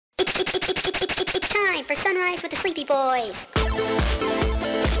It's time for Sunrise with the Sleepy Boys.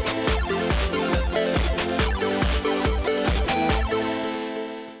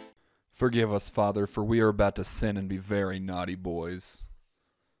 Forgive us, Father, for we are about to sin and be very naughty boys.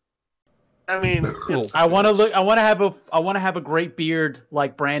 I mean, I want to have a great beard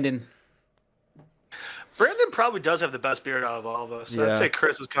like Brandon. Brandon probably does have the best beard out of all of us. Yeah. I'd say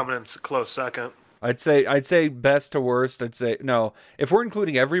Chris is coming in close second. I'd say best to worst. I'd say no. If we're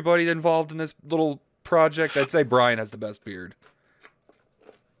including everybody involved in this little project, I'd say Brian has the best beard.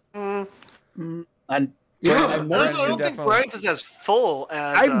 And I don't think Brian's is as full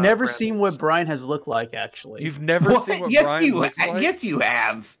as. I've never Brandon's. seen what Brian has looked like. Actually, You've never seen what Brian looks like? Yes, you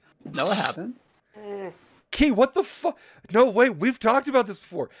have. no, it happens. Key, what the fuck? No, wait, we've talked about this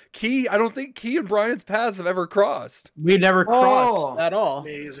before. Key, I don't think Key and Brian's paths have ever crossed. We never crossed Oh. at all.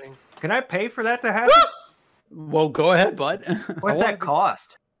 Amazing. Can I pay for that to happen? Well, go ahead, bud. What's that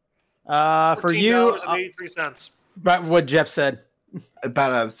cost? For you, $14.83. right, what Jeff said.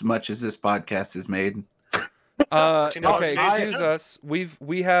 About as much as this podcast is made. Okay, excuse us.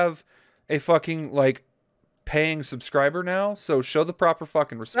 We have a fucking like paying subscriber now, so show the proper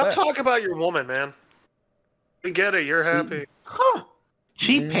fucking Stop respect. talking about your woman, man. We get it. You're happy. Huh.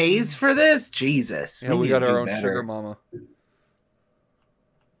 She pays for this? Jesus. Yeah, we need got to our do own better. sugar mama.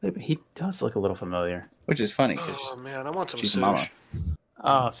 He does look a little familiar. Which is funny because Oh man, I want some she's sushi. mama.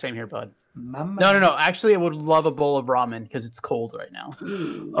 Oh, same here, bud. Mama. No. Actually, I would love a bowl of ramen because it's cold right now.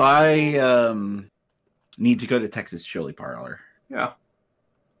 I need to go to Texas Chili Parlor. Yeah.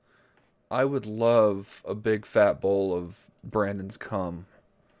 I would love a big fat bowl of Brandon's cum.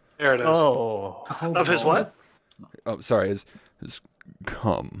 There it is. Oh, Of his what? Oh, sorry, his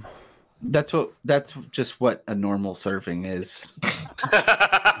cum. That's just what a normal serving is.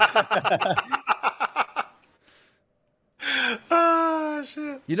 Ah,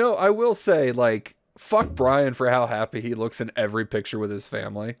 shit. You know, I will say, like, fuck Brian for how happy he looks in every picture with his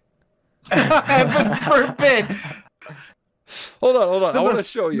family. Heaven forbid. Hold on. The I want to most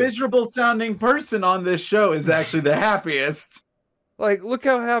show you. miserable sounding person on this show is actually the happiest. Like, look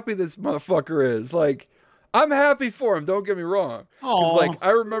how happy this motherfucker is. Like, I'm happy for him. Don't get me wrong. 'Cause, Aw. like, I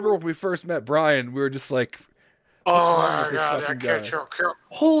remember when we first met Brian, we were just like, Oh wrong my with this god, fucking that kid guy? sure killed.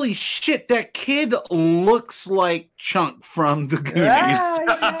 Holy shit, that kid looks like Chunk from the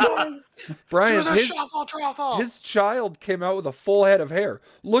Goonies. Brian, Do the his shuffle truffle. his child came out with a full head of hair.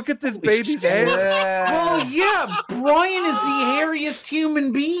 Look at this baby's hair. Oh yeah, Brian is the hairiest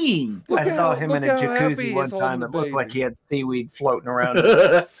human being. Look I saw him in a look how happy jacuzzi one he's holding time. the It looked baby. like he had seaweed floating around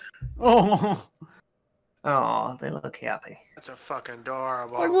him. oh, Oh, they look happy. That's a fucking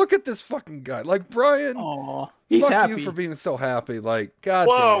adorable. Like, look at this fucking guy. Like, Brian, oh. He's fuck happy. you for being so happy. Like, god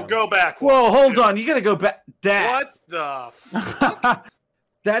Whoa, damn. go back. Whoa, hold on, you gotta go back. What the fuck?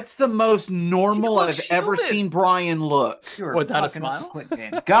 That's the most normal He I've looks ever human. seen Brian look. You're Without a fucking smile? Squid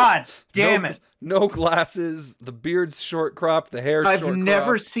Game. God damn it. No glasses. The beard's short cropped. The hair's I've short never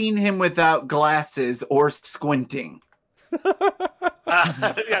cropped. seen him without glasses or squinting.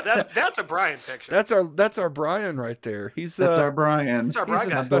 Yeah, that's a Brian picture. That's our Brian right there. He's That's our Brian. That's our he's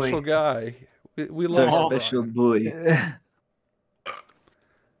Brian a guy. special guy. We It's love our our special Brian. boy.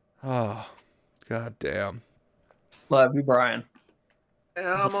 Oh, god damn. Love you, Brian.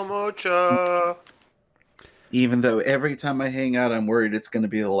 Yamamocha. Even though every time I hang out, I'm worried it's going to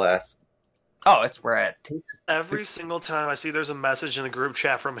be the last. Oh, it's Brad. Every single time I see there's a message in the group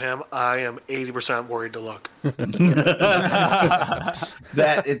chat from him, I am 80% worried to look.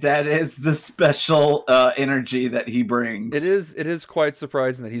 that is the special energy that he brings. It is quite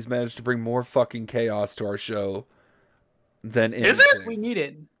surprising that he's managed to bring more fucking chaos to our show than Is it? anything. we need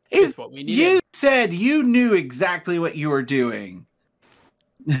it. Is It's what we needed. you said you knew exactly what you were doing.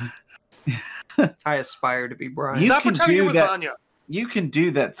 I aspire to be Brian. You Stop can pretending do you're that. lasagna. You can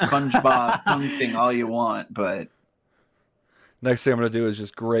do that SpongeBob tongue thing all you want, but Next thing I'm going to do is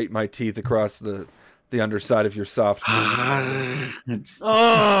just grate my teeth across the underside of your soft it's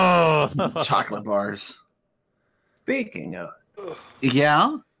Oh, chocolate bars. Speaking of,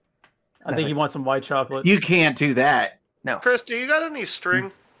 Yeah, I think he wants some white chocolate. you can't do that. Chris, do you got any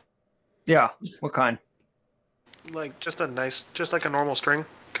string? yeah, what kind? Like just like a normal string?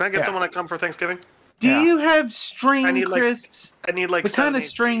 Can I get Yeah. someone that come for Thanksgiving? Do Yeah. you have string, I need, like, Chris? I need like The kind of 70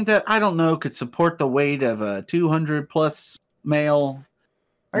 string that I don't know could support the weight of a 200 plus male.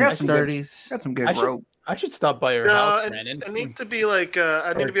 I got some good, sturdies. got some good I should- rope. I should stop by your No, house, it, Brandon. it needs to be like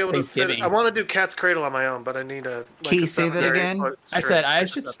I need Or to be able to fit. Thanksgiving. I want to do Cat's Cradle on my own, but I need a. Like Can you a say that 7 or 8 again? foot I string. said I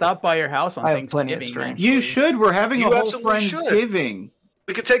should stop by your house on I have plenty of Thanksgiving. string. You actually. should. We're having You a whole absolutely should. Friendsgiving.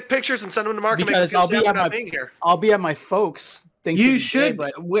 We could take pictures and send them to Mark and make Because him feel I'll be sad at for not my- being here. I'll be at my folks' things. You to be should.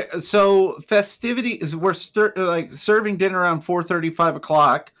 but So festivities, we're like serving dinner around 4:30, 5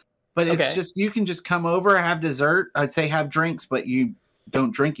 o'clock. But it's Okay. just you can just come over, have dessert. I'd say have drinks, but you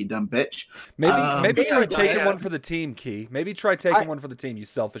don't drink, you dumb bitch. Maybe try yeah, taking yeah. one for the team, Key. Maybe try taking one for the team, you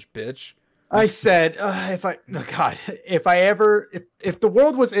selfish bitch. I said, if I ever, if the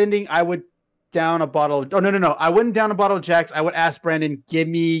world was ending, I would down a bottle. Oh no, I wouldn't down a bottle of Jack's. I would ask Brandon, give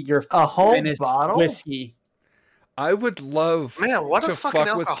me your A whole finest bottle? whiskey. I would love Man, what to a fucking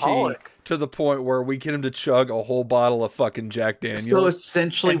fuck with Key alcoholic. to the point where we get him to chug a whole bottle of fucking Jack Daniels. So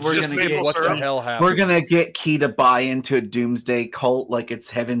essentially, and we're just gonna see maple what the syrup. hell happens. we're gonna get Key to buy into a doomsday cult like it's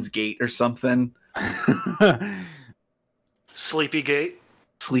Heaven's Gate or something. Sleepy Gate.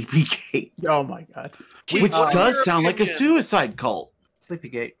 Sleepy Gate, Oh my god. which what are does your sound like a opinions- suicide cult.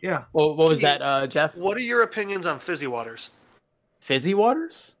 Sleepygate. Yeah. Well, what was that, Jeff? What are your opinions on fizzy waters? Fizzy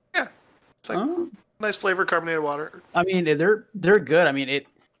waters? It's like Oh, nice flavored carbonated water. I mean, they're good. I mean,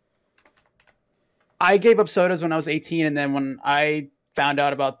 I gave up sodas when I was 18, and then when I found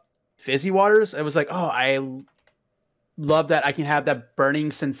out about fizzy waters, it was like, oh, I love that I can have that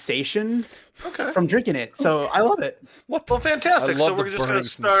burning sensation Okay. from drinking it. So I love it. What the Well, fantastic. I So love we're the just going burning to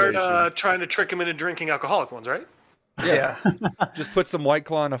start sensation. trying to trick him into drinking alcoholic ones, right? Yeah. Just put some White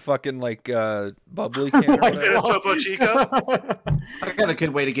Claw in a fucking like bubbly can or White whatever. And a Topo Chico. I got a good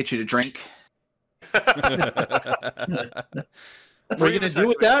way to get you to drink. What are you gonna do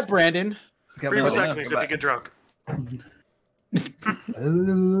with that, Brandon? Free vasectomies if you get drunk.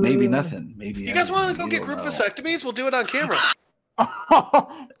 Maybe nothing. Maybe You guys want to go get don't group know. vasectomies? We'll do it on camera.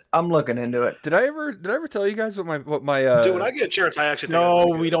 I'm looking into it. Did I ever tell you guys what my Dude, when I get insurance, I actually think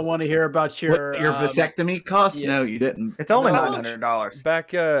No, I'm we don't want to hear about What, your your vasectomy cost? yeah. No, you didn't. It's only How much?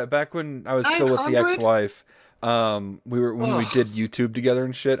 $900. back when I was still with the 900? ex-wife, when we Ugh. did YouTube together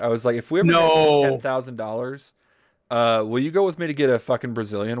and shit, I was like, if we ever No. get $10,000, will you go with me to get a fucking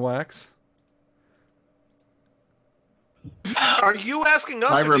Brazilian wax? Are you asking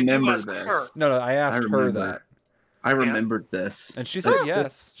us I or did you remember ask this. her? No, I asked her remember. that, I remembered this. and she said Yeah.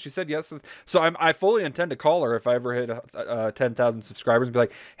 yes. She said yes. So I fully intend to call her if I ever hit 10,000 subscribers and be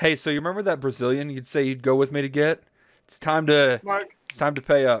like, hey, so you remember that Brazilian you'd say you'd go with me to get? It's time to Mark,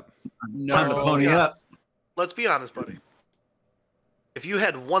 pay up. Time to pony yeah. up. let's be honest, buddy. If you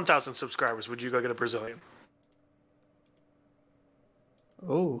had 1,000 subscribers, would you go get a Brazilian?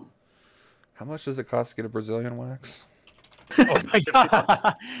 Oh. How much does it cost to get a Brazilian wax? Oh my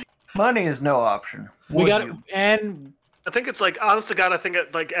god. Money is no option. We Would got you? and I think it's like, honest to God, I think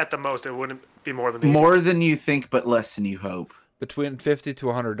like at the most it wouldn't be more than More than you think, but less than you hope. Between $50 to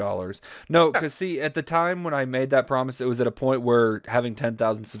 $100. No, because see, at the time when I made that promise, it was at a point where having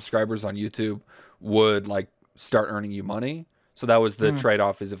 10,000 subscribers on YouTube would like start earning you money. So that was the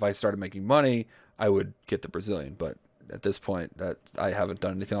trade-off: is if I started making money, I would get the Brazilian. But at this point, that I haven't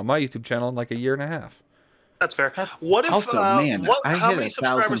done anything on my YouTube channel in like a year and a half. That's fair. What if? Also, man, how I many hit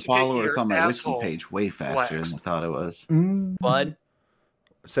 1,000 subscribers to get followers your on my wiki asshole page way faster waxed? than I thought it was. blood.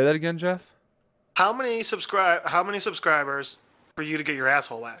 Say that again, Jeff. How many subscribers for you to get your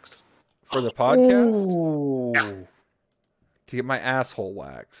asshole waxed? For the podcast, Ooh. Yeah. to get my asshole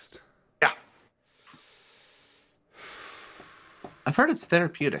waxed. Yeah. I've heard it's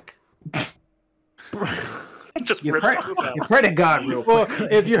therapeutic. Just You rip pray, the poop out. you pray to God real Well,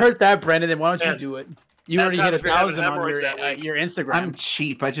 quick. if you heard that, Brandon, then why don't you Man, do it? You that already time hit if you're having 1,000 on hemorrhoids that week. your Instagram. I'm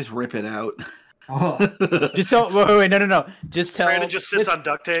cheap. I just rip it out. Just tell. Wait, no. Just tell. Brandon just sits on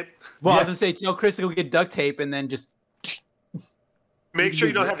duct tape. Well, I was gonna say, tell Chris to go get duct tape and then just. Make sure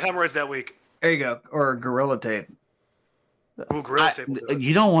you don't have hemorrhoids that week. There you go. Or gorilla tape. Ooh, gorilla tape. will do it.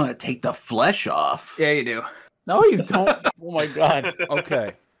 You don't want to take the flesh off. Yeah, you do. No, you don't. Oh my god.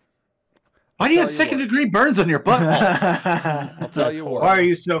 Okay, Why do you Tell have you second what. degree burns on your butthole? I'll tell you what. Why are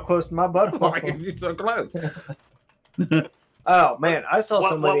you so close to my butthole? Why are you so close? Oh man, I saw What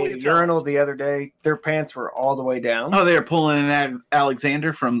somebody will at you a tell urinal us? the other day. Their pants were all the way down. Oh, they're pulling in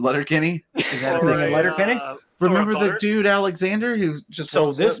Alexander from Letterkenny. Is that Or a a, thing? Letterkenny? Remember or a the Butters? dude Alexander who just So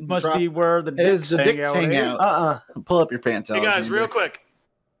walked this up and must dropped- be where the It is dicks the dicks hang out. hang eh? out. Pull up your pants, Hey guys, Alexander. real quick.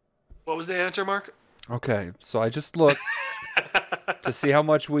 What was the answer, Mark? Okay, so I just looked to see how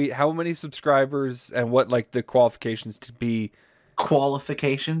many subscribers and what like the qualifications to be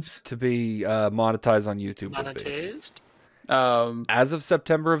Qualifications. monetized on YouTube would be. Monetized. As of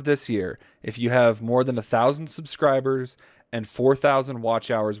September of this year, if you have more than 1,000 subscribers and 4,000 watch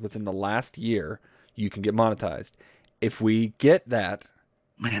hours within the last year, you can get monetized. If we get that,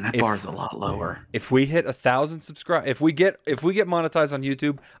 Man, that If- bar's a lot lower. if we hit 1,000 subscribe, if we get monetized on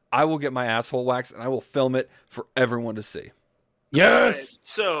YouTube, I will get my asshole waxed and I will film it for everyone to see. Yes.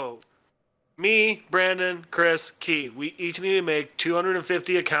 So, Me, Brandon, Chris, Key. We each need to make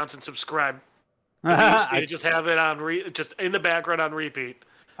 250 accounts and subscribe. And we each need to just have it on just in the background on repeat.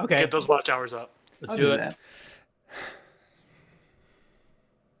 Okay, Get those watch hours up. let's I'll do it. that.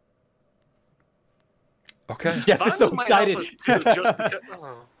 Okay. Jeff is so Vanya might help excited. us, too, just because,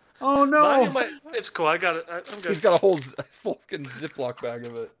 Oh Vanya no! might, it's cool. I got it. I'm good. He's got a whole fucking Ziploc bag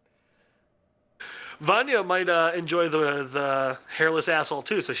of it. Vanya might enjoy the hairless asshole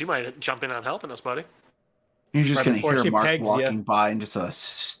too, so she might jump in on helping us, buddy. You're just Right going to before hear she Mark pegs ya. walking by and just a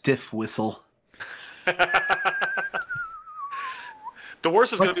stiff whistle. The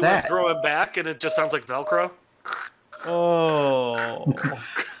worst is going What's to be when that? it's growing back and it just sounds like Velcro. Oh.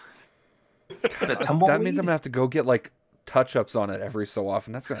 The tumbleweed? That means I'm gonna have to go get like touch-ups on it every so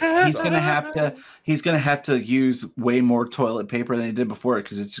often. That's gonna. He's gonna have to use way more toilet paper than he did before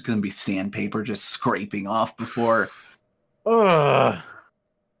because it's just gonna be sandpaper just scraping off before. Ugh.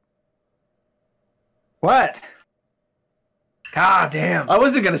 What? God damn. I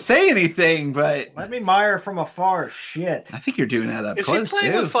wasn't gonna say anything, but Let me mire from afar. Shit. I think you're doing that up Is he close.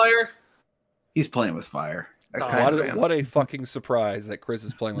 playing dude. with fire? He's playing with fire, What a fucking surprise that Chris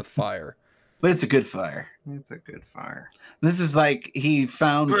is playing with fire. but it's a good fire. It's a good fire. This is like he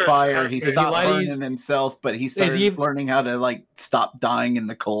found Chris, fire. He is he stopped lighting- burning himself, but he started he- learning how to like stop dying in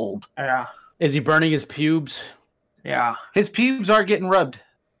the cold. Yeah. Is he burning his pubes? Yeah. His pubes are getting rubbed.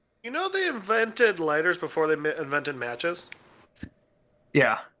 You know they invented lighters before they invented matches?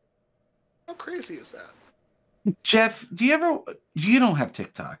 Yeah. How crazy is that? Jeff, you don't have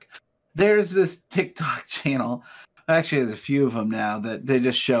TikTok. There's this TikTok channel. Actually, there's a few of them now that they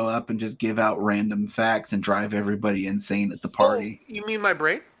just show up and just give out random facts and drive everybody insane at the party. Oh, you mean my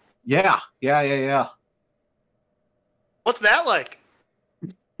brain? Yeah. What's that like?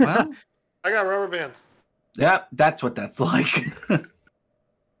 Well, I got rubber bands. yeah, that's what that's like.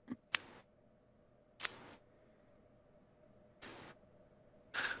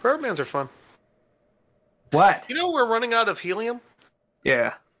 Rubber bands are fun. What? You know we're running out of helium?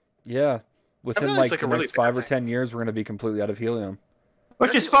 Yeah. Yeah. Within realized, like like, the a really next 5 or bad 10 years, we're gonna be completely out of helium.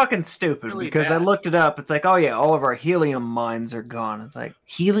 Which is That'd be, like, fucking stupid really because I bad. looked it up. It's like, oh yeah, all of our helium mines are gone. It's like,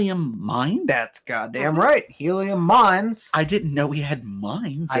 Helium mines? that's goddamn right. Helium mines. I didn't know we had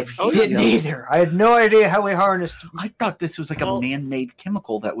mines. I of didn't helium. either. I had no idea how we harnessed. I thought this was like Well- a man-made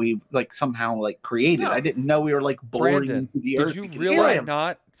chemical that we like somehow like created. No. I didn't know we were like boring Brandon, into the did earth. you to get really helium.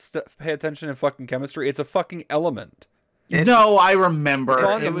 not pay attention in fucking chemistry? It's a fucking element. No, I remember. It's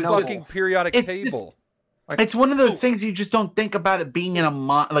on It the was noble. fucking periodic It's just- table. It's one of those things you just don't think about it being in a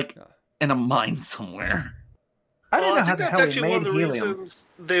mine, like in a mine somewhere. I didn't know I how think the that's hell we actually one of made the helium. reasons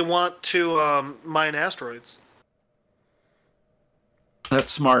they want to mine asteroids. That's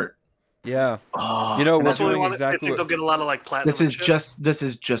smart. Yeah. Oh, You know, and we're That's why they doing want. exactly They think what- they'll get a lot of like platinum. this and is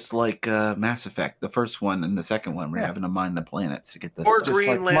shit. just like Mass Effect, the first one and the second one. We're Yeah. having to mine the planets to get this. Or stuff. Just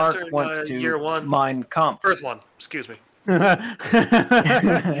Green like Mark Lantern, wants to year one. mine Kampf. Earth one. Excuse me.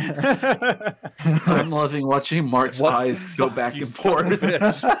 I'm loving watching Mark's What eyes the go fuck, back you and son of forth. a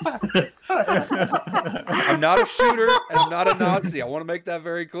bitch. I'm not a shooter and I'm not a Nazi. I want to make that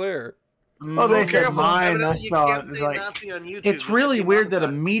very clear. Oh, they said Careful, mine. evidently I you saw can't it. It's say like, Nazi on YouTube. It's really It's weird that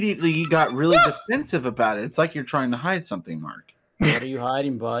demonetized. immediately you got really defensive about it. It's like you're trying to hide something, Mark. What are you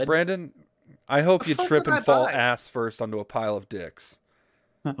hiding, bud? Brandon, I hope you fuck trip did I and fall buy? ass first onto a pile of dicks.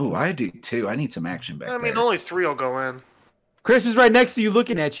 Oh, I do too. I need some action back I mean, there. only 3 will go in. Chris is right next to you,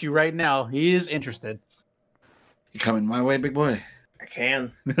 looking at you right now. He is interested. You coming my way, big boy? I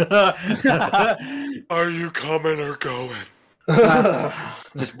can. Are you coming or going?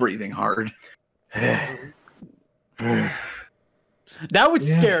 Just breathing hard. That would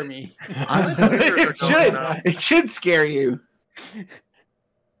scare me. It should scare you.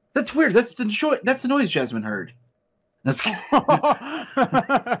 That's weird. That's the noise Jasmine heard. That's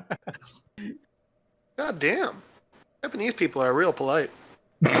God damn. Japanese people are real polite.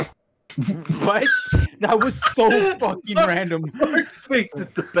 What? That was so fucking random. Mark's face is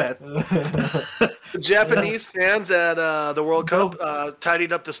the best. The Japanese fans at the World Cup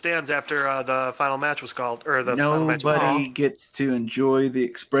tidied up the stands after the final match was called, or the final match. Nobody gets to enjoy the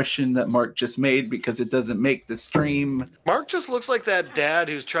expression that Mark just made because it doesn't make the stream. Mark just looks like that dad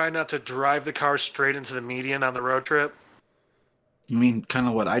who's trying not to drive the car straight into the median on the road trip. You mean kind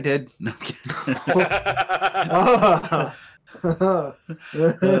of what I did? No, I'm kidding. My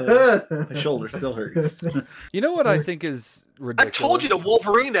shoulder still hurts. You know what I think is I ridiculous? told you to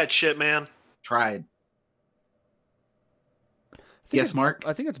Wolverine that shit, man. Tried. I think Yes, it's- Mark?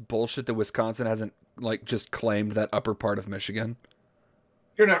 I think it's bullshit that Wisconsin hasn't like just claimed that upper part of Michigan.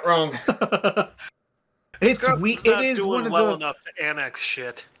 You're not wrong. It's Wisconsin's it not is doing one of well the. enough to annex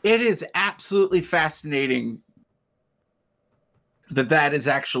shit. It is absolutely fascinating that is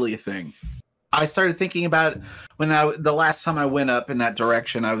actually a thing. I started thinking about it when the last time I went up in that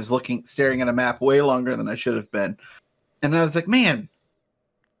direction. I was staring at a map way longer than I should have been, and I was like, "Man,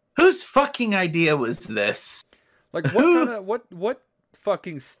 whose fucking idea was this?" Like what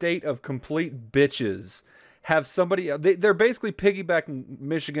fucking state of complete bitches have somebody? They're basically piggybacking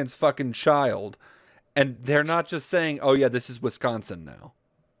Michigan's fucking child, and they're not just saying, "Oh yeah, this is Wisconsin now."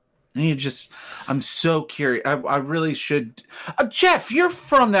 And I'm so curious. I really should. Jeff, you're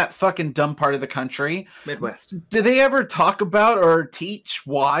from that fucking dumb part of the country. Midwest. Do they ever talk about or teach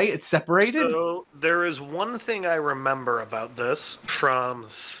why it's separated? So there is one thing I remember about this from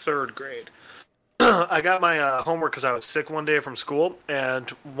 3rd grade. I got my homework because I was sick one day from school, and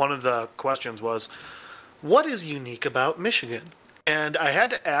one of the questions was, "What is unique about Michigan?" And I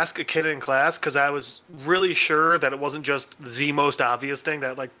had to ask a kid in class because I was really sure that it wasn't just the most obvious thing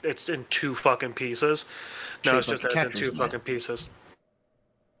that like it's in 2 fucking pieces. No, it's Shaped just like a that it's in 2 catcher's mitt. fucking pieces.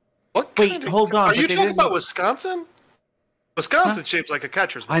 What? Wait, kind of- hold on, Are you but they talking didn't- about Wisconsin? Wisconsin's shaped like a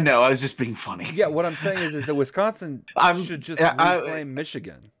catcher's mitt. I know. I was just being funny. Yeah, what I'm saying is that Wisconsin should just reclaim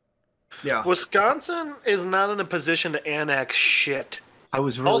Michigan. Yeah. Wisconsin is not in a position to annex shit. I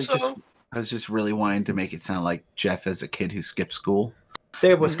was really Also- I was just really wanting to make it sound like Jeff as a kid who skipped school. They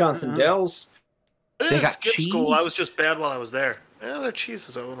have Wisconsin Dells. I They didn't got skip school. I cheese? was just bad while I was there. Yeah, their cheese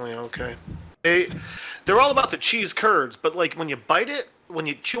is only okay. They're all about the cheese curds, but like when you bite it, when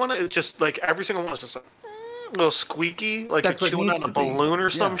you chew on it, it's just like every single one is just like, a little squeaky, like That's you're what it chewing on needs a to be. balloon or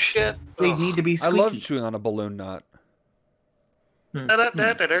some shit. They Ugh. need to be I squeaky. love chewing on a balloon nut.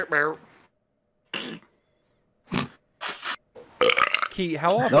 Key,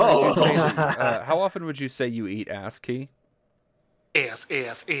 how often would you say how often would you say you eat ass, Key? Ass.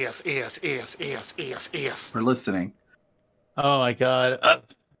 We're listening. Oh my god.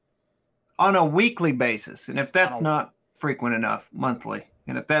 On a weekly basis, and if that's not frequent enough, monthly,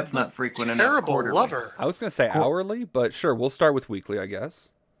 and if that's not frequent enough, Terrible quarterly. lover. I was gonna say hourly, but sure, we'll start with weekly, I guess.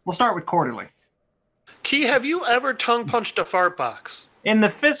 We'll start with quarterly. Key, have you ever tongue punched a fart box? In the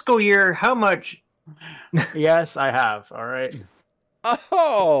fiscal year, how much? Yes, I have. All right.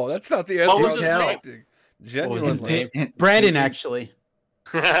 Oh, that's not the answer What was I was his name? expecting. What was his Genuinely. name? Brandon, actually.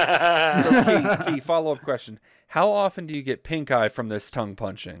 So, Key, follow-up question. How often do you get pink eye from this tongue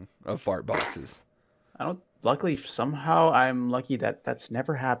punching of fart boxes? I don't. Luckily, somehow I'm lucky that that's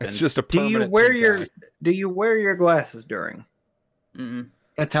never happened. It's just a Do permanent you wear pink your eye. Do you wear your glasses during? Mm-mm.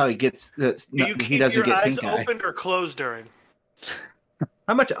 That's how he gets. Do you He keep doesn't your get eyes pink eye. open or closed during?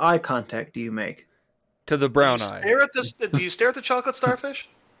 How much eye contact do you make? To the brown do you eye. Stare at this. Do you stare at the chocolate starfish?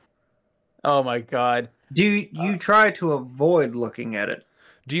 Oh my god. Do you try to avoid looking at it?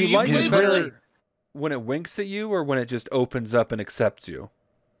 Do you you like play it the- better when it winks at you or when it just opens up and accepts you?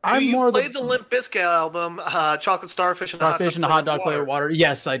 I'm Do you more play the the Limp Bizkit album, Chocolate Starfish and starfish and the hot dog Flavored flavored water.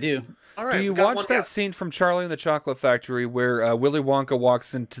 Yes, I do. All right, Do you we got watch one that down. scene from Charlie and the Chocolate Factory where Willy Wonka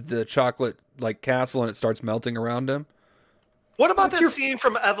walks into the chocolate like castle and it starts melting around him? What about that scene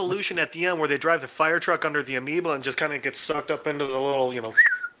from Evolution at the end where they drive the fire truck under the amoeba and just kind of get sucked up into the little,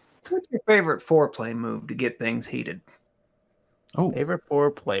 What's your favorite foreplay move to get things heated? Oh, Favorite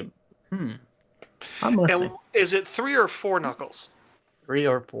foreplay. I'm listening. And is it 3 or 4 knuckles? 3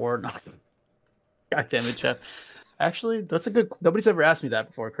 or 4. No. God damn it, Jeff. Actually, that's a good. Nobody's ever asked me that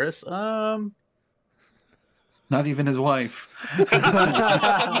before, Chris. not even his wife.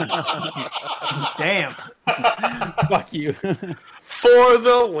 Damn. Fuck you. For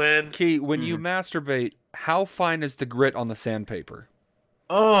the win. Key, when you masturbate, how fine is the grit on the sandpaper?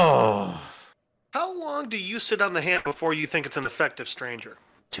 Oh, How long do you sit on the hand before you think it's an effective stranger?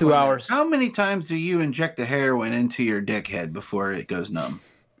 2 hours. How many times do you inject the heroin into your dickhead before it goes numb?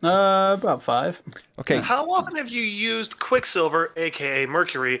 About 5. Okay, How often have you used Quicksilver, aka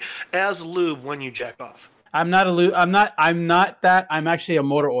Mercury, as lube when you jack off? I'm not I'm not that. I'm actually a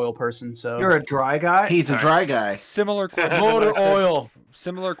motor oil person. So You're a dry guy? He's a dry guy. similar question. motor oil.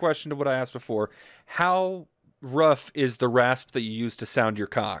 Similar question to what I asked before. How rough is the rasp that you use to sound your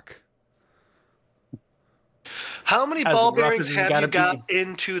cock? How many As ball rough bearings as it's have gotta you got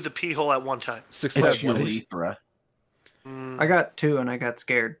into the pee hole at one time? It's Successfully. urethra. I got 2 and I got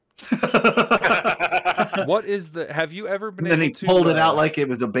scared. What is the? Have you ever been And then able he to pulled it out like it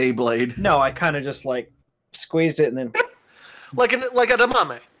was a Beyblade. No, I kind of just like squeezed it and then. like a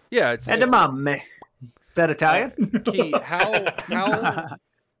damame? Yeah, it's Edamame. Is that Italian? Key,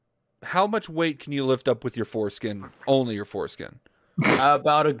 how much weight can you lift up with your foreskin? Only your foreskin.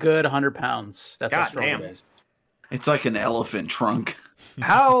 About a good 100 pounds. That's how God strong damn. it is. It's like an elephant trunk.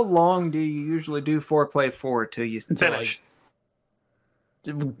 How long do you usually do foreplay for till you Finish.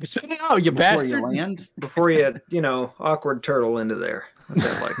 Spit it out, you Before bastard. you land. Before you awkward turtle into there. What's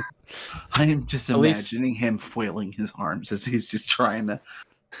that like? I am just At least- imagining him flailing his arms as he's just trying to.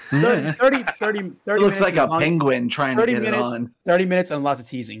 30 It looks like a is long- penguin trying to 30 get it minutes. on. 30 minutes and lots of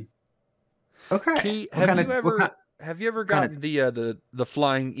teasing. Okay. Key, What kind have you ever kind gotten the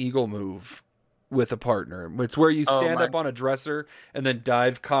flying eagle move with a partner? It's where you Oh, stand my- up on a dresser and then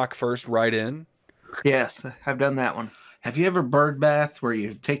dive cock first right in. Yes, I've done that one. Have you ever bird bath where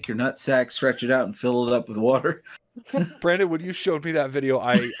you take your nutsack, stretch it out, and fill it up with water? Brandon, when you showed me that video,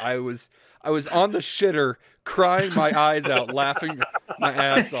 I was on the shitter, crying my eyes out, laughing my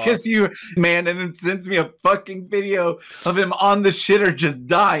ass off. Because you, man, and then sends me a fucking video of him on the shitter just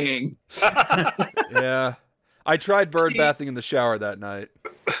dying. Yeah, I tried bird bathing in the shower that night.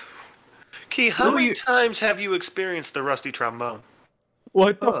 Key, how many times have you experienced the rusty trombone?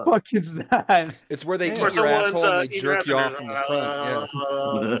 What the fuck is that? It's where they Where eat your asshole and they eating your jerk you ass off and in the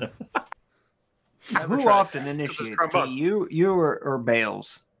front. Yeah. Who tried. often initiates? trombone. You or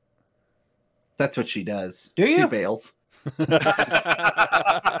Bales? That's what she does. Do She you? bails.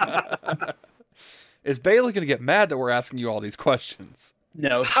 Is Bailey going to get mad that we're asking you all these questions?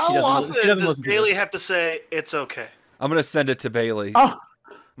 No, How she doesn't, often she doesn't does listen to Bailey this. have to say it's okay? I'm going to send it to Bailey. Oh,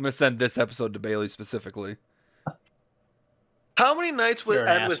 I'm going to send this episode to Bailey specifically. How many nights would You're an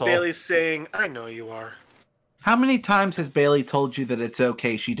end with asshole. Bailey saying, "I know you are"? How many times has Bailey told you that it's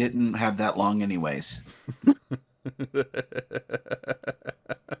okay? She didn't have that long, anyways.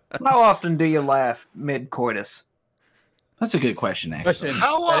 How often do you laugh mid coitus? That's a good question, actually. question.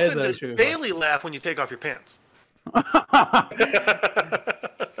 How That is often a does true Bailey laugh when you take off your pants?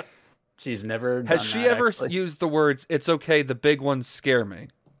 She's never. Has done she that, ever actually. used the words, "It's okay, the big ones scare me"?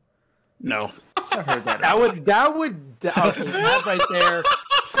 No. I've heard that. That would. Okay, that right there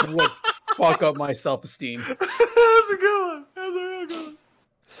would fuck up my self-esteem. That's a good one. That's a real good one.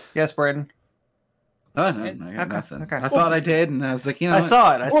 Yes, Brandon. Oh, no, I got Okay, nothing. okay. I thought I did, and I was like, you know, I what?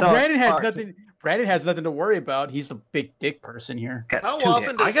 saw it. I Well, saw Brandon it. has spark. nothing. Brandon has nothing to worry about. He's the big dick person here. Got How two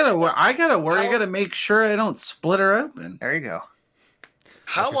often dicks. does I gotta worry. I How- gotta make sure I don't split her open. There you go.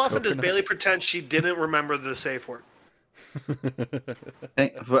 How often does coconut. Bailey pretend she didn't remember the safe word? Was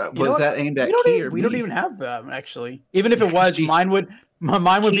what? that aimed at We don't, Key even, or we me? don't even have them actually. Even if it was, She- mine would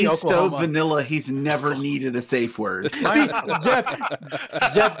be He's so Oklahoma. vanilla. He's never needed a safe word. See,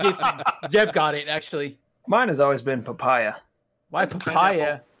 Jeff got it actually. Mine has always been papaya. Why That's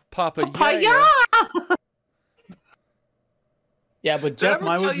papaya? Papa, Yeah, but Did I Jeff, ever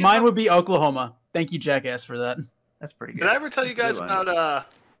mine tell would, you mine about- would be Oklahoma. Thank you, jackass, for that. That's pretty Did good. I ever tell you guys Good one. about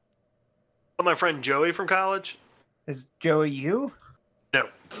my friend Joey from college? Is Joey you? No.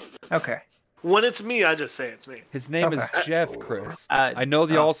 Okay. When it's me, I just say it's me. His name is Okay. Jeff, Chris. Uh, I know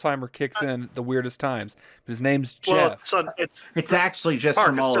the oh. Alzheimer kicks in at the weirdest times, but his name's Well, Jeff. it's It's actually just Mark,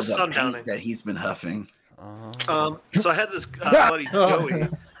 from it's all of just the sundowning. paint that he's been huffing. So I had this buddy Joey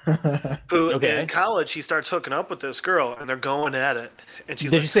who Okay. in college he starts hooking up with this girl and they're going at it, and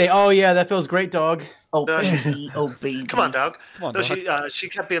she's Did like, you say, "Oh yeah, that feels great, dog"? Oh, No, she's- baby, oh, baby. "Come on, dog." Come on, No, dog. she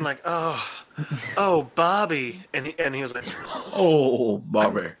kept being like, "Oh, Bobby," and he was like, Oh,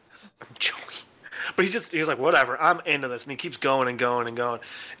 Bobby. Joey. But he was like, whatever, I'm into this. And he keeps going and going and going.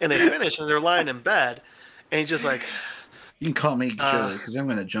 And they finish and they're lying in bed. And he's just like, You can call me Joey because I'm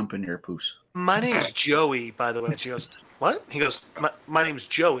going to jump in your poos. my name's Joey, by the way. And she goes, what? He goes, my name's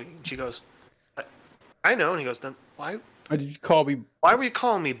Joey. And she goes, I know. And he goes, then why Why did you call me? were you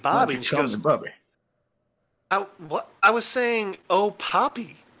calling me Bobby? And she goes, Bobby. what? I was saying, oh,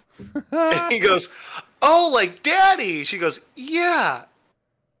 Poppy. And he goes, oh, like Daddy. She goes, yeah.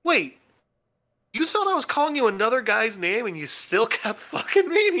 Wait. You thought I was calling you another guy's name and you still kept fucking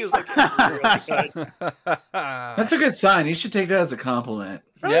me? And he was like, "That's really good." That's a good sign. You should take that as a compliment.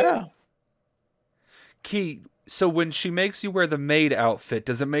 Yeah. Key, so when she makes you wear the maid outfit,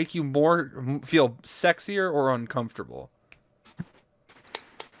 does it make you feel sexier or uncomfortable?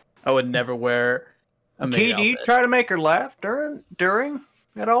 I would never wear a maid Key, do you outfit. try to make her laugh during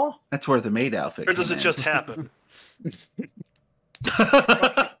at all? That's where the maid outfit Or does came it in. just happen?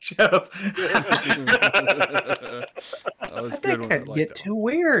 Jeff. That was I a good think one. that'd I get like that too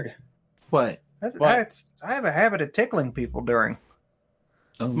weird. What? I have a habit of tickling people during.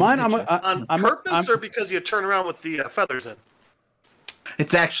 Oh, Mine, On I'm purpose or because you turn around with the feathers in?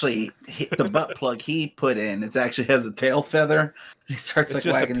 It's actually the butt plug he put in. It actually has a tail feather. He starts It's like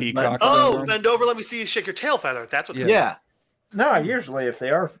just a wagging his peacock. butt. Oh, bend over, let me see you shake your tail feather. That's what. Yeah. Yeah. No, usually if they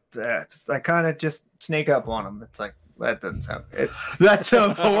are, I kind of just sneak up on them. It's like, That doesn't sound good. That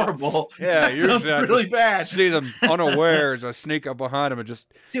sounds horrible. Yeah, that sounds usually I really just bad. see them unawares. I sneak up behind them and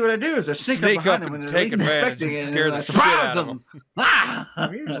just See what I do is I sneak Sneak up behind up them and when they're take least advantage expecting and it, scare and the I shit surprise out of them. Ah!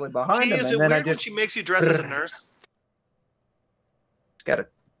 I'm usually behind Key, them, is and it then weird I when just she makes you dress as a nurse? got to.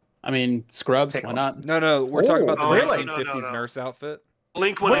 I mean, scrubs. Take Why a- not? no. We're talking about the Oh, really? 1950s No. nurse outfit.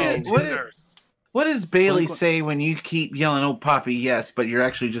 Blink What 182 is- nurse. What does Bailey Blink- say when you keep yelling, "Oh, Poppy, yes," but you're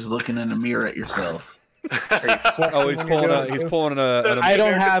actually just looking in the mirror at yourself? Oh, he's pulling an I don't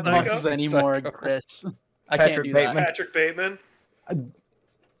American have Psycho? muscles anymore, Psycho. Chris. I can't Patrick do Bateman. that. Patrick Bateman.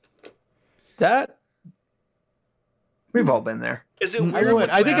 That We've all been there. Is it I weird would. when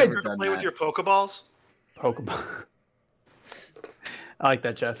I you think ask I- her to done play with that. your Pokeballs? Pokemon. I like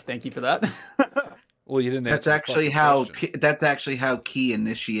that, Jeff. Thank you for that. Well, you didn't. That's answer the actually fucking how. question. That's actually how Key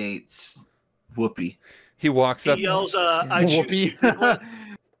initiates Whoopi. He walks up. He yells, I choose you, Whoopee. Diglett.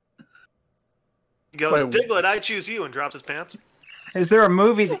 He goes, Wait. Diglett, I choose you, and drops his pants. Is there a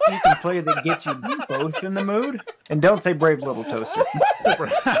movie that you can play that gets you both in the mood? And don't say Brave Little Toaster.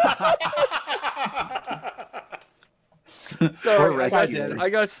 Sorry, Rest in peace. I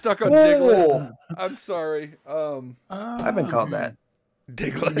got stuck on Whoa. Diglett. I'm sorry. I've been called that. You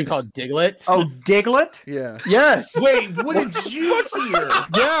Diglett. called Diglett? Oh, Diglett? Yeah. yes. Wait, what did you hear?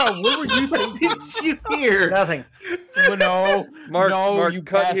 Yeah. What were you What thinking? did you hear? Nothing. No. Mark, no, Mark, you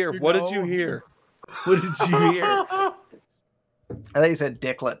cut here. bastard, What no. did you hear? What did you hear? I thought you said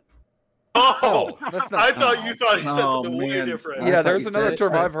Dicklet. Oh, That's not. I thought you thought he said Oh, something way man. different. I Yeah, thought there's you another said-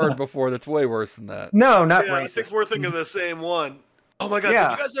 term I've heard before that's way worse than that. No, not Yeah, I think racist. we're thinking of the same one. Oh my god, Yeah.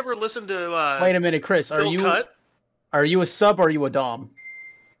 did you guys ever listen to Wait a minute, Chris. Bill Cut? Are you a sub or are you a dom?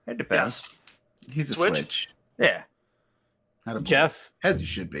 It depends. Yes. He's a Switch? switch. Yeah. Not a Jeff, as you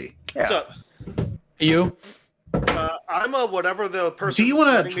should be. Yeah. What's up? you? I'm a whatever the person. Do you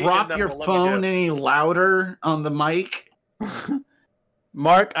want letting to me drop in your them will let phone me do. any louder on the mic?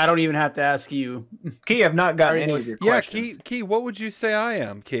 Mark, I don't even have to ask you. Key, I've not gotten Already any of your Yeah, questions. Key, what would you say I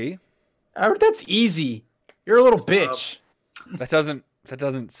am, Key? That's easy. You're a little bitch. That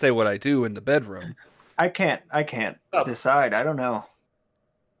doesn't say what I do in the bedroom. I can't Oh. decide. I don't know.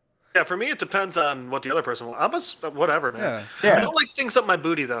 Yeah, for me it depends on what the other person wants. I'm whatever, man. Yeah. I Yeah. don't like things up my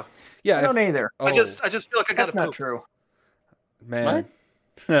booty though. Yeah. I don't either. oh, I just feel like I gotta That's not poop. true. man.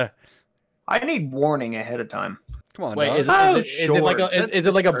 I need warning ahead of time. Come on, Wait, dog. is Oh, it like sure. a, That's is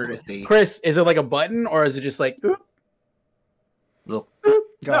it like a courtesy. Chris? Is it like a button or is it just like? oop? No,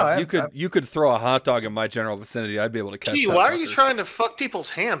 God, you could throw a hot dog in my general vicinity. I'd be able to catch Gee, that. why are you fucker. trying to fuck people's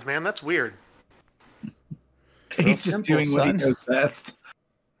hands, man? That's weird. He's just simple, doing what he son. does best.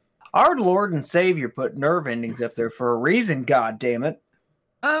 Our Lord and Savior put nerve endings up there for a reason. God damn it!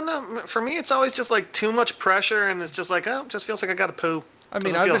 I don't know. For me, it's always just like too much pressure, and it's just like, oh, it just feels like I gotta poo. I mean,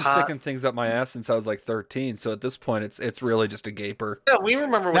 Doesn't I've feel been hot. sticking things up my ass since I was like 13. So at this point, it's really just a gaper. Yeah, we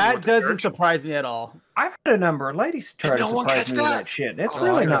remember when you That went to doesn't church. surprise me at all. I've had a number of ladies try no to one surprise gets me with that? that shit. It's Oh,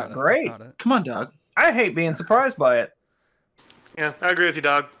 really I not got it. great. Got it. Come on, dog. I hate being surprised by it. Yeah, I agree with you,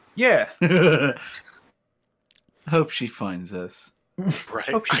 dog. Yeah. I hope she finds this. Right.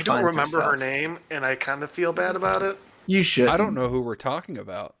 Hope she I don't finds remember her herself. name, and I kind of feel bad about it. You should. I don't know who we're talking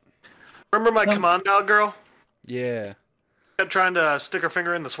about. Remember my command dog girl? Yeah. Kept trying to stick her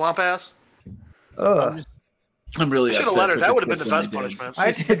finger in the swamp ass. Ugh. I'm really. I should have upset let her. for That this would have been the when I best did. punishment.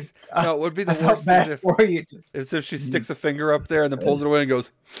 I She did. sticks, no, it would be the I felt worst bad is for you. if she sticks a finger up there and then pulls it away and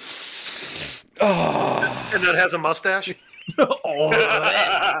goes, oh. And then has a mustache.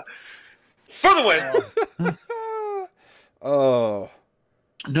 Oh. For the win. Oh.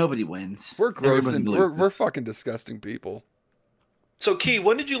 Nobody wins. We're gross Everybody and loses. we're fucking disgusting people. So, Key,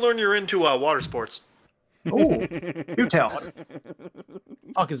 when did you learn you're into water sports? Ooh, you tell.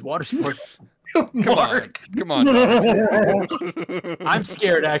 Fuck is water sports? Mark. Come on, dog. I'm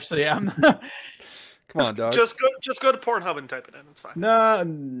scared actually. I'm Come on, dog. Just go to Pornhub and type it in. It's fine.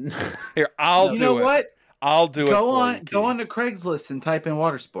 no. Here, I'll You do know it. what? I'll do it. Go for on. you, Go Key. on to Craigslist and type in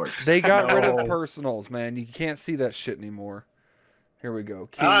water sports. They got rid No. of personals, man. You can't see that shit anymore. Here we go.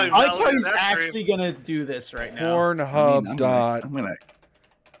 Key. I I like how Validate he's that stream. actually gonna do this right now. Pornhub.com. I'm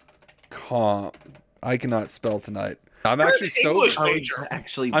gonna. I cannot spell tonight. I'm You're actually an sober. English I was major.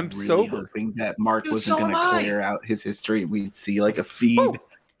 actually I'm really sober. hoping that Mark Dude, wasn't so going to am I. clear out his history. We'd see like a feed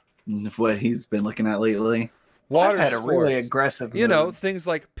of what he's been looking at lately. Water I've had a really sports. aggressive. You know, mood. things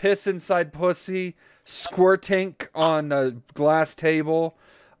like piss inside pussy, squirtink on a glass table.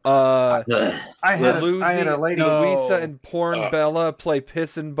 I had a lady. No. Louisa and Porn Bella play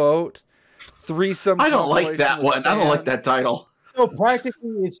piss and boat. Threesome. I don't like that compilation with one. I don't like fan. that title. So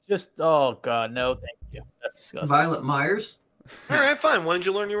practically, it's just oh god, no, thank you. That's disgusting. Violet Myers. All right, fine. When did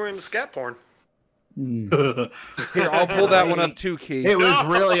you learn you were into scat porn? Here, I'll pull that one up too, Key. It was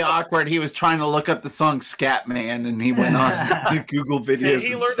really awkward. He was trying to look up the song Scatman, and he went on to Google videos. And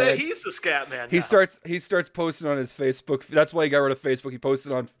he learned that he's the scat man. He now. starts posting on his Facebook. That's why he got rid of Facebook. He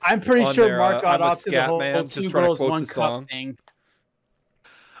posted on. I'm pretty on sure there, Mark got I'm a off to the scat whole man, two just trying to girls, quote one the cup song. thing.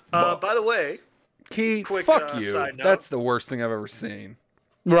 By the way, Key, quick, fuck you. side note. That's the worst thing I've ever seen.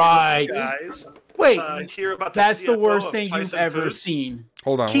 Right. guys, Wait, hear about that's the CFO worst of thing you've Tyson ever Foods? seen.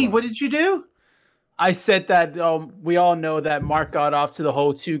 Hold on. Key, hold on. what did you do? I said that we all know that Mark got off to the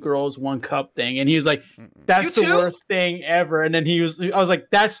whole two girls, one cup thing. And he was like, that's You the too? worst thing ever. And then I was like,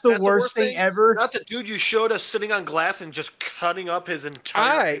 that's the worst thing ever. Not the dude you showed us sitting on glass and just cutting up his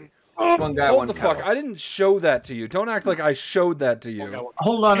entire thing. One guy, Hold one the cow. fuck! I didn't show that to you. Don't act like I showed that to you.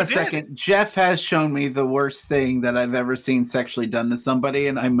 Hold on You a did. second. Jeff has shown me the worst thing that I've ever seen sexually done to somebody,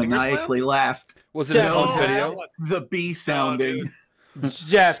 and I maniacally laughed. Was it Jeff, on Oh, video? what? The bee sounding. dude.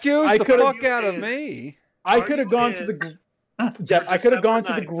 Jeff, Excuse I the could fuck you out of in? me. I Are could have you gone to in? the Jeff. I could have gone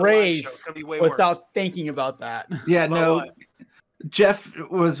to the December 9th, live grave show. It's gonna be way without worse. thinking about that. Yeah, About no. what?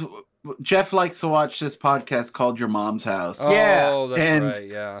 Jeff likes to watch this podcast called Your Mom's House. Yeah, Oh, that's and- right.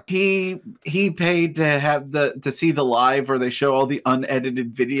 Yeah. He paid to have to see the live where they show all the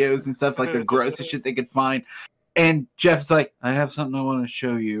unedited videos and stuff, like the grossest shit they could find. And Jeff's like, I have something I want to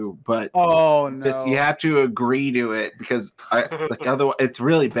show you, but Oh no! just, you have to agree to it because otherwise it's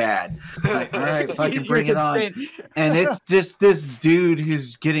really bad. Like, all right, fucking bring it on. Insane. And it's just this dude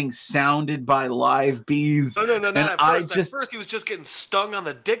who's getting sounded by live bees. No, And not at I first. just- At first, he was just getting stung on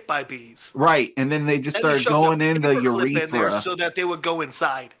the dick by bees. Right, and then they just And they started shoved going a in the paperclip in there urethra. so that they would go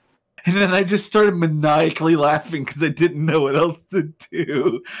inside. And then I just started maniacally laughing because I didn't know what else to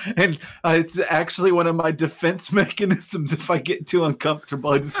do. And it's actually one of my defense mechanisms. If I get too uncomfortable,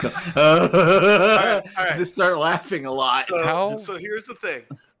 I just go, all right. just start laughing a lot. How? So here's the thing.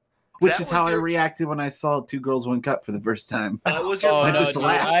 Which that is was how I your- reacted when I saw Two Girls, One Cup for the first time. That was your Oh I no! just Dude,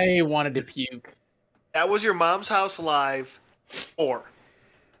 laughed. I wanted to puke. That was your mom's house live 4.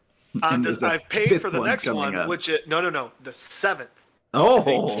 And there's a I've paid fifth for the one next coming one, up. which no, the 7th. Oh,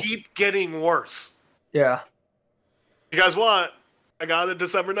 They keep getting worse. Yeah. You guys want? I got it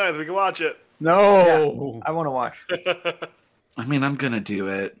December 9th. We can watch it. No. I want to watch. I mean, I'm gonna do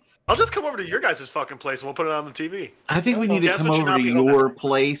it. I'll just come over to your guys' fucking place and we'll put it on the TV. I think we need to Guess come what should over not to be held your back.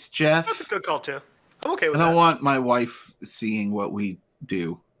 place, Jeff. That's a good call too. I'm okay with And I that. want my wife seeing what we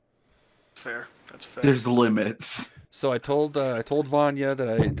do. Fair. That's fair. There's limits. So I told Vanya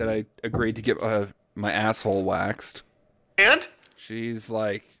that I agreed to get my asshole waxed. And She's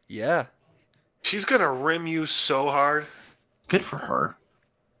like, yeah. she's gonna rim you so hard. Good for her.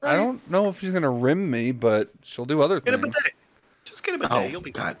 I don't know if she's gonna rim me, but she'll do other Get a things. bidet. Just get a bidet. Oh, You'll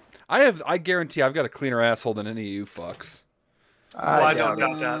be God. I guarantee I've got a cleaner asshole than any of you fucks. I don't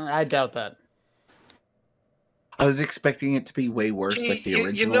doubt that. I doubt that. I was expecting it to be way worse, like the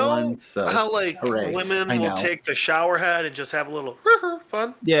original you know ones. So. how like hooray. women I will know. take the shower head and just have a little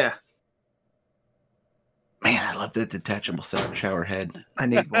fun. Yeah, Man, I love the detachable shower head. I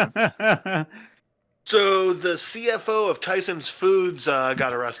need one. So the CFO of Tyson's Foods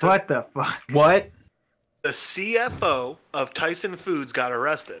got arrested. What the fuck? What? The CFO of Tyson Foods got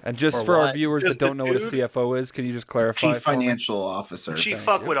arrested. And just Or for our what? viewers Just that don't the know what a dude? CFO is, can you just clarify? Chief for me? Financial Officer. Chief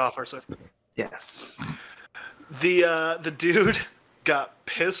thank you. fuckwit officer. Yes. The dude got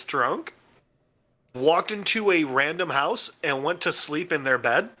pissed drunk, walked into a random house and went to sleep in their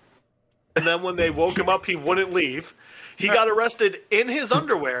bed. And then when they woke him up, he wouldn't leave. He got arrested in his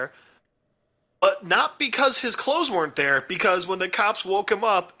underwear, but not because his clothes weren't there, because when the cops woke him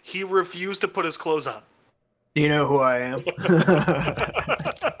up, he refused to put his clothes on. Do you know who I am?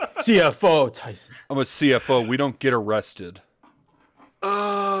 CFO Tyson. I'm a CFO. We don't get arrested.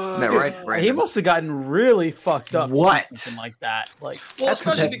 Isn't that right, He Brandon? must have gotten really fucked up. to do What? Something like that. Like, Well, That's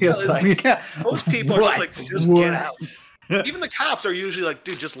what especially that feels because like. Yeah. most people are just like, What? just What? get out. Even the cops are usually like,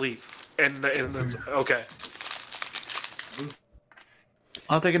 dude, just leave. And it's, okay.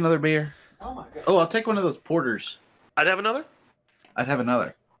 I'll take another beer. Oh my god. Oh, I'll take one of those porters. I'd have another. I'd have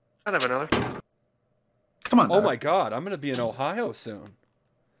another. I'd have another. Come on. Oh Doug. my God, I'm gonna be in Ohio soon.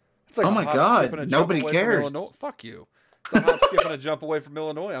 It's like Oh a my hop, God, skip, and a jump nobody away from cares. Illinois. Fuck you. It's a hop, skip, and a jump away from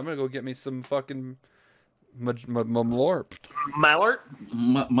Illinois. I'm gonna go get me some fucking Malort. Mallard.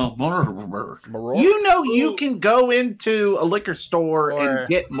 Malort. You know you Ooh. can go into a liquor store Or- and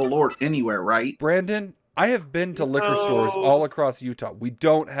get Malort anywhere, right? Brandon, I have been to liquor stores No. all across Utah. We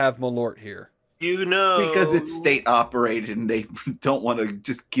don't have Malort here. You know. Because it's state operated and they don't want to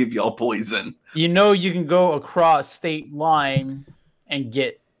just give y'all poison. you know, you can go across state line and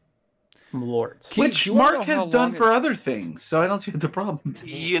get Malort. Keith, Which you wanna Mark know how has done long for other things, so I don't see what the problem.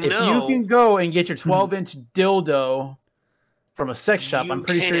 You If know, you can go and get your 12-inch dildo from a sex shop, You I'm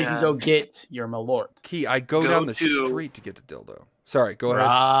pretty sure you can can. go get your Malort. Key, I go down the street to get the dildo. Sorry, go ahead.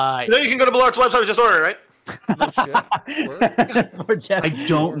 Right. you can go to Ballart's website and just order it, right? No shit. Word. Or just- I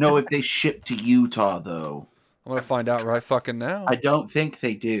don't know if they ship to Utah though. I'm gonna find out right fucking now. I don't think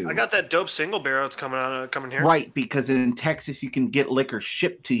they do. I got that dope single barrel that's coming here. Right, because in Texas you can get liquor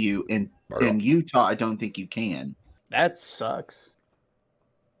shipped to you. In Utah, I don't think you can. That sucks.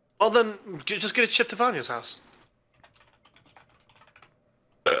 Well, then just get it shipped to Vanya's house.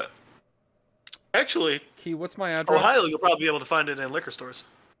 Actually, Key, what's my address? Ohio, you'll probably be able to find it in liquor stores.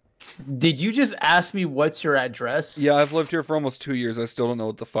 Did you just ask me what's your address? Yeah, I've lived here for almost 2 years. I still don't know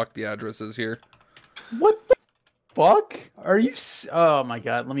what the fuck the address is here. What the fuck? Are you? Oh my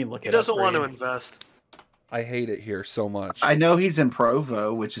god, let me look He it up. doesn't want to Brady. invest. I hate it here so much. I know he's in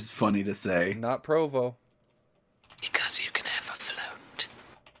Provo, which is funny to say. Not Provo. Because you can have a float.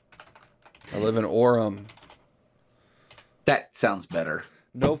 I live in Orem. That sounds better.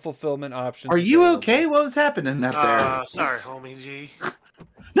 No fulfillment options. Are you available. okay? What was happening up there? Sorry, homie G.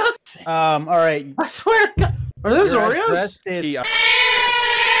 Nothing. All right. I swear to God. Are those Your Oreos? address is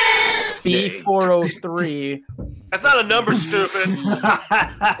Key, B403. That's not a number, stupid.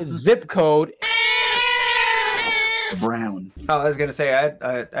 Zip code. Brown. Oh, I was gonna say I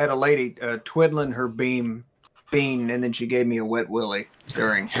had a lady twiddling her bean, and then she gave me a wet willy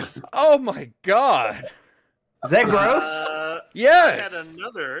during. Oh my god. Is that gross? I had Yes.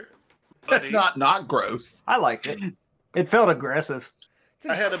 another buddy. That's not gross. I liked it. It felt aggressive.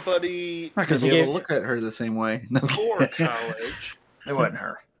 I had a buddy I'm not gonna you be able get- to look at her the same way. No. before college. It wasn't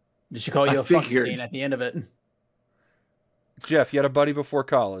her. Did she call you I a fuck figured. stain at the end of it? Jeff, you had a buddy before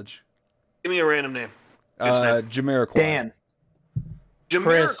college. Give me a random name. Good name. Jamiroquai. Dan.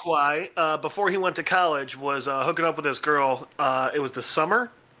 Jamiroquai, before he went to college, was hooking up with this girl. It was the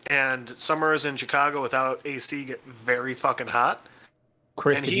summer, and summers in Chicago without AC get very fucking hot.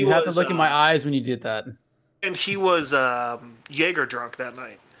 Chris, And did he you have to was, look in my eyes when you did that? And he was Jaeger drunk that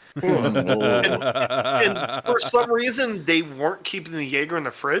night. Oh. And for some reason, they weren't keeping the Jaeger in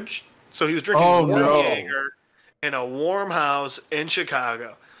the fridge, so he was drinking Oh, warm no. Jaeger in a warm house in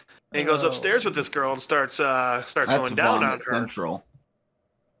Chicago. And he goes upstairs with this girl and starts That's going down on Vomit her. Central.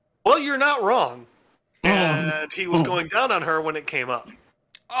 Well, you're not wrong. Oh. And he was going down on her when it came up.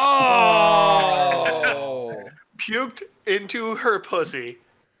 Oh. Puked into her pussy.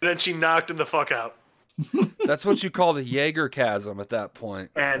 And then she knocked him the fuck out. That's what you call the Jaeger chasm at that point.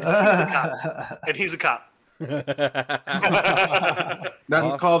 And he's a cop. And he's a cop.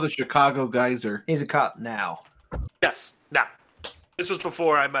 That's called the Chicago Geyser. He's a cop now. Yes. Now, this was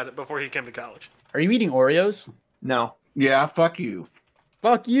before I met him, before he came to college. Are you eating Oreos? No, Yeah, fuck you.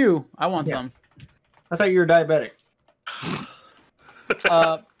 Fuck you. I want Yeah. some. I thought you were diabetic.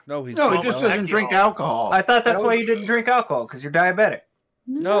 No, he's No, he Well, just well, doesn't drink alcohol. I thought that's why you didn't drink alcohol, because you're diabetic.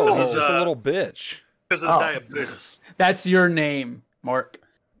 no, he's He's, just a little bitch. Because of Oh. diabetes. That's your name, Mark.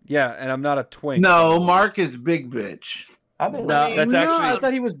 Yeah, and I'm not a twink. No, Mark is big bitch. I've been No, That's no, actually- I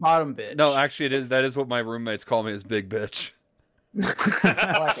thought he was bottom bitch. No, actually, it is. That is what my roommates call me, is Big Bitch.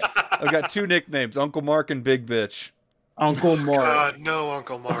 I like it. I've got two nicknames, Uncle Mark and Big Bitch. Uncle Mark. God, no,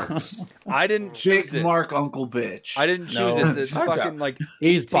 Uncle Mark's. I didn't choose Big it. Mark, Uncle bitch. I didn't choose No. it. This Fuck fucking up. like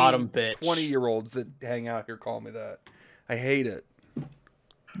He's 18, bottom bitch. 20-year-olds that hang out here call me that. I hate it.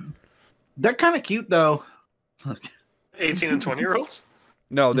 They're kind of cute though. 18 and 20-year-olds?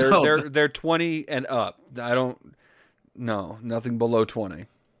 No, they're No. they're 20 and up. I don't. No, nothing below 20.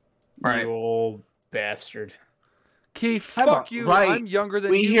 Right. You old bastard. Keith, How about- fuck you. right. I'm younger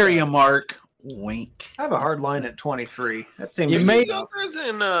than We you. hear guys. you, Mark. Wink. I have a hard line at 23. That seems You to may- be though.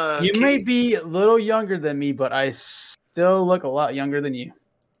 Younger than You Keith. may be a little younger than me, but I still look a lot younger than you.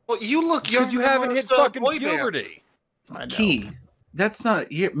 Well, you look younger Because you than haven't most, hit fucking boy bands. puberty. I know. Key. That's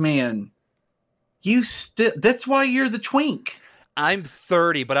not your man. You still. That's why you're the twink. I'm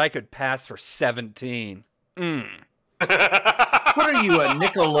 30, but I could pass for 17. What are you, a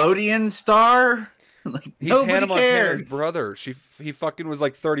Nickelodeon star? Like, He's nobody Hannah cares. Montana's brother. He fucking was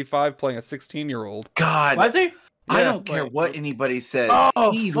like 35 playing a 16-year-old. God, Was he? I Yeah, don't care like- what anybody says.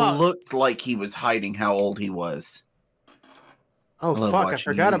 Oh, He fuck. looked like he was hiding how old he was. Oh I love fuck! I watching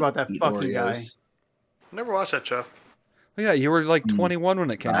forgot you about that eat fucking guy. Oreos. Never watched that show. Yeah, you were like 21 when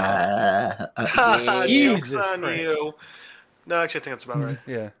it came out. Jesus Joke's on Christ. you. No, actually, I think that's about right.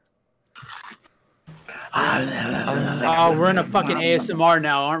 Yeah. Oh, we're in a fucking ASMR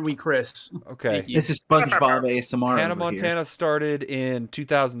now, aren't we, Chris? Okay. Thank you. This is SpongeBob ASMR. Hannah over Montana started in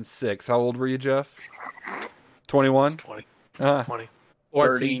 2006. How old were you, Jeff? 21? 20. Uh, 20.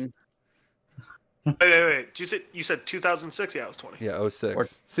 14. Wait. You said 2006? Yeah, I was 20. Yeah,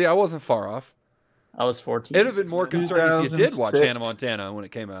 06. See, I wasn't far off. I was 14. It'd have been more concerning if you did watch 2006. Hannah Montana when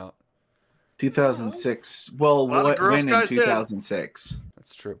it came out. 2006. Well, lot of girls when in guys did. 2006?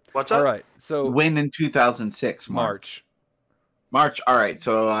 That's true. What's All up? right, so When in 2006? March. March. All right.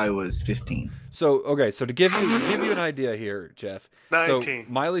 So I was 15. So okay, so to give you an idea here, Jeff. 19.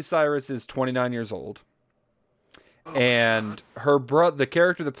 So Miley Cyrus is 29 years old, and her the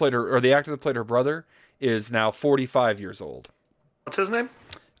character that played her, or the actor that played her brother, is now 45 years old. What's his name?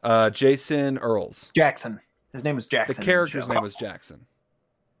 Jason Earls. Jackson. His name was The Jackson. in character's show. name was Jackson.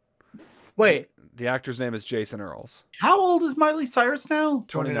 Wait, The actor's name is Jason Earls. How old is Miley Cyrus now?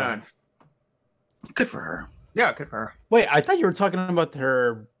 29. Good for her. Yeah, good for her. wait. I thought you were talking about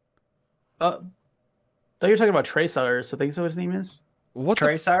her. I thought you were talking about Trey Cyrus. I think that's what his name is. What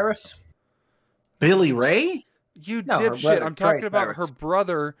Trey the Cyrus? Billy Ray? you No, her dipshit? brother, I'm talking Trey about Cyrus. her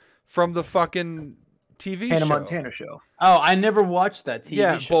brother from the fucking TV Hannah show. Montana show. Oh, I never watched that TV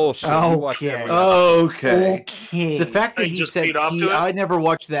Yeah, show. bullshit. You watched Okay. every Okay. Okay. The fact that They he just said beat off to it? I never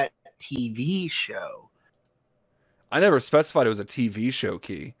watched that TV show. I never specified it was a TV show,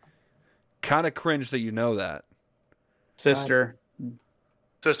 Key. Kind of cringe that you know that. Sister.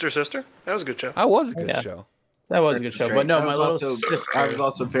 Sister? That was a good show. That was a good Yeah. show. That was a good show, but no, I my was little also, sister. I was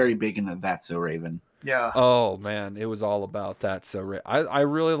also very big into That's So Raven. Yeah. Oh man, it was all about that. So I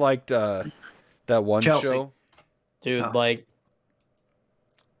really liked that one Chelsea. show. Dude, Oh. like,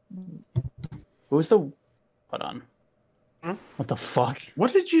 who's the? Hold on. Hmm? What the fuck?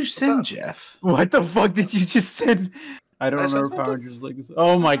 What did you send, up? Jeff? What the fuck did you just send? I don't I said remember Power something? Rangers like this.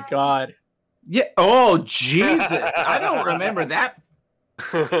 Oh my god. Yeah. Oh Jesus! I don't remember that.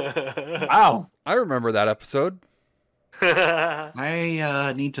 Wow. I remember that episode.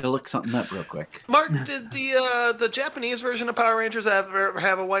 I need to look something up real quick. Mark, did the Japanese version of Power Rangers ever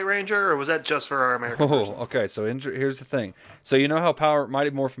have a White Ranger, or was that just for our American version? Oh, okay. So here's the thing. So you know how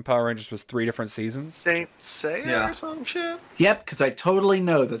Mighty Morphin Power Rangers was 3 different seasons? Saint Seiya Yeah. or some shit? Yep, because I totally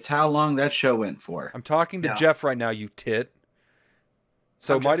know that's how long that show went for. I'm talking to Yeah. Jeff right now, you tit.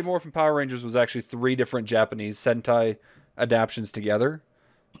 So I'm Jeff. Mighty Morphin Power Rangers was actually 3 different Japanese Sentai adaptations together.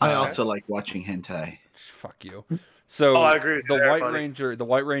 I also like watching hentai. Fuck you. So Oh, I agree with you the there, White buddy. Ranger, the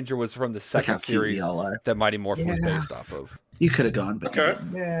White Ranger was from the Look how second cute we series all are. that Mighty Morphin was Yeah. based off of. You could have gone, but you Okay.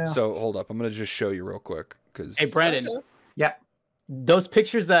 didn't. Yeah. So hold up, I'm gonna just show you real quick because Hey Brandon, Yeah. those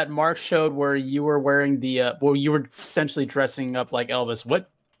pictures that Mark showed where you were wearing the well, you were essentially dressing up like Elvis. What?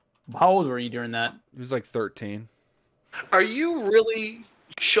 How old were you during that? he was like 13. Are you really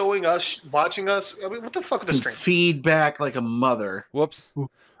showing us, watching us? I mean, what the fuck with the stream? Feedback like a mother. Whoops.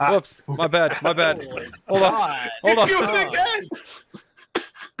 Ah. Whoops. My bad. My bad. Hold on. God. Hold on. Do it again!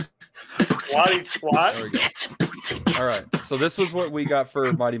 Swatty swat? There we go. All right. So this was what we got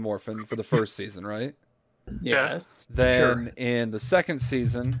for Mighty Morphin for the first season, right? Yes. Then in the second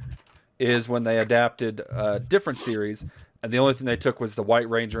season is when they adapted a different series, and the only thing they took was the White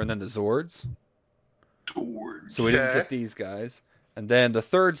Ranger and then the Zords. So we didn't Okay. get these guys. And then the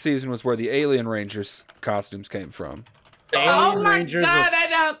third season was where the Alien Rangers costumes came from. The Alien Rangers was I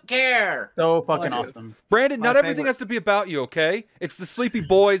don't care. so fucking I do. awesome. Brandon, My not everything favorite. has to be about you, okay? It's the Sleepy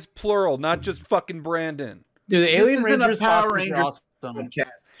Boys, plural, not just fucking Brandon. Dude, the Alien isn't a Rangers Power costumes Ranger are awesome. Podcast,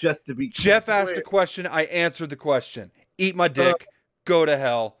 just to be Jeff asked a Wait. question. I answered the question. Eat my dick. Go to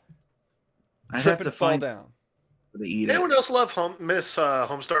hell. I Trip have to and fall find down. to eat it. Anyone else love Miss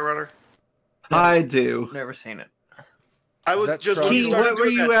Homestar Runner? I do. Never seen it. I was That just Charlie- when you Key, started what were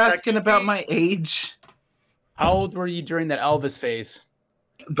doing you that asking tech- about my age? How old were you during that Elvis phase?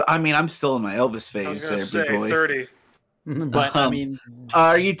 I mean, I'm still in my Elvis I was phase, gonna there, say big boy. 30. But I mean,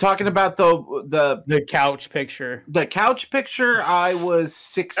 Are you talking about the couch picture. the couch picture? I was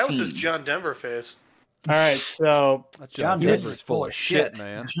 16. That was his John Denver face. All right, so That John John Denver's Denver's full of shit,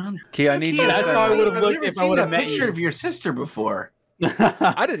 man. John, Key, I need you to That's send how I me- would've I've looked never if I seen would've a met picture you. of your sister before.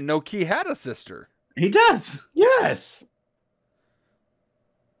 I didn't know Key had a sister. He does. yes.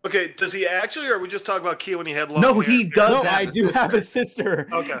 Okay, does he actually, or are we just talking about Kia when he had long No, hair? he does. No, have I a do sister. have a sister.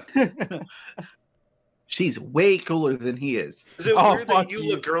 Okay. She's way cooler than he is. Is it Oh, weird that fuck you you.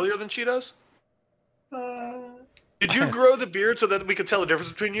 look girlier than she does? Did you grow the beard so that we could tell the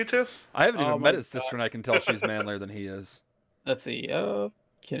difference between you two? I haven't Oh even my met his sister, and I can tell she's manlier than he is. Let's see.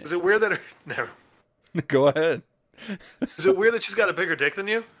 Kidding. Is it weird that no? Go ahead. Is it weird that she's got a bigger dick than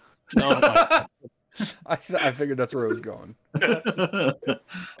you? No, my- I figured that's where it was going. you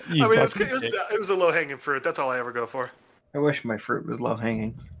I mean, fucking dick. it was a low hanging fruit. That's all I ever go for. I wish my fruit was low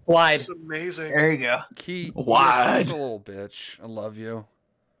hanging. Slide. It's amazing. There you go. Key, Why? you're such a little bitch. I love you.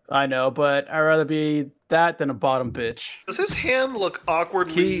 I know, but I'd rather be that than a bottom bitch. Does his hand look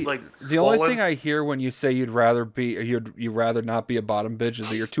awkwardly like the only swollen? thing I hear when you say you'd rather not be a bottom bitch is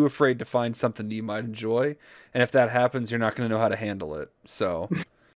that you're too afraid to find something you might enjoy, and if that happens, you're not going to know how to handle it. So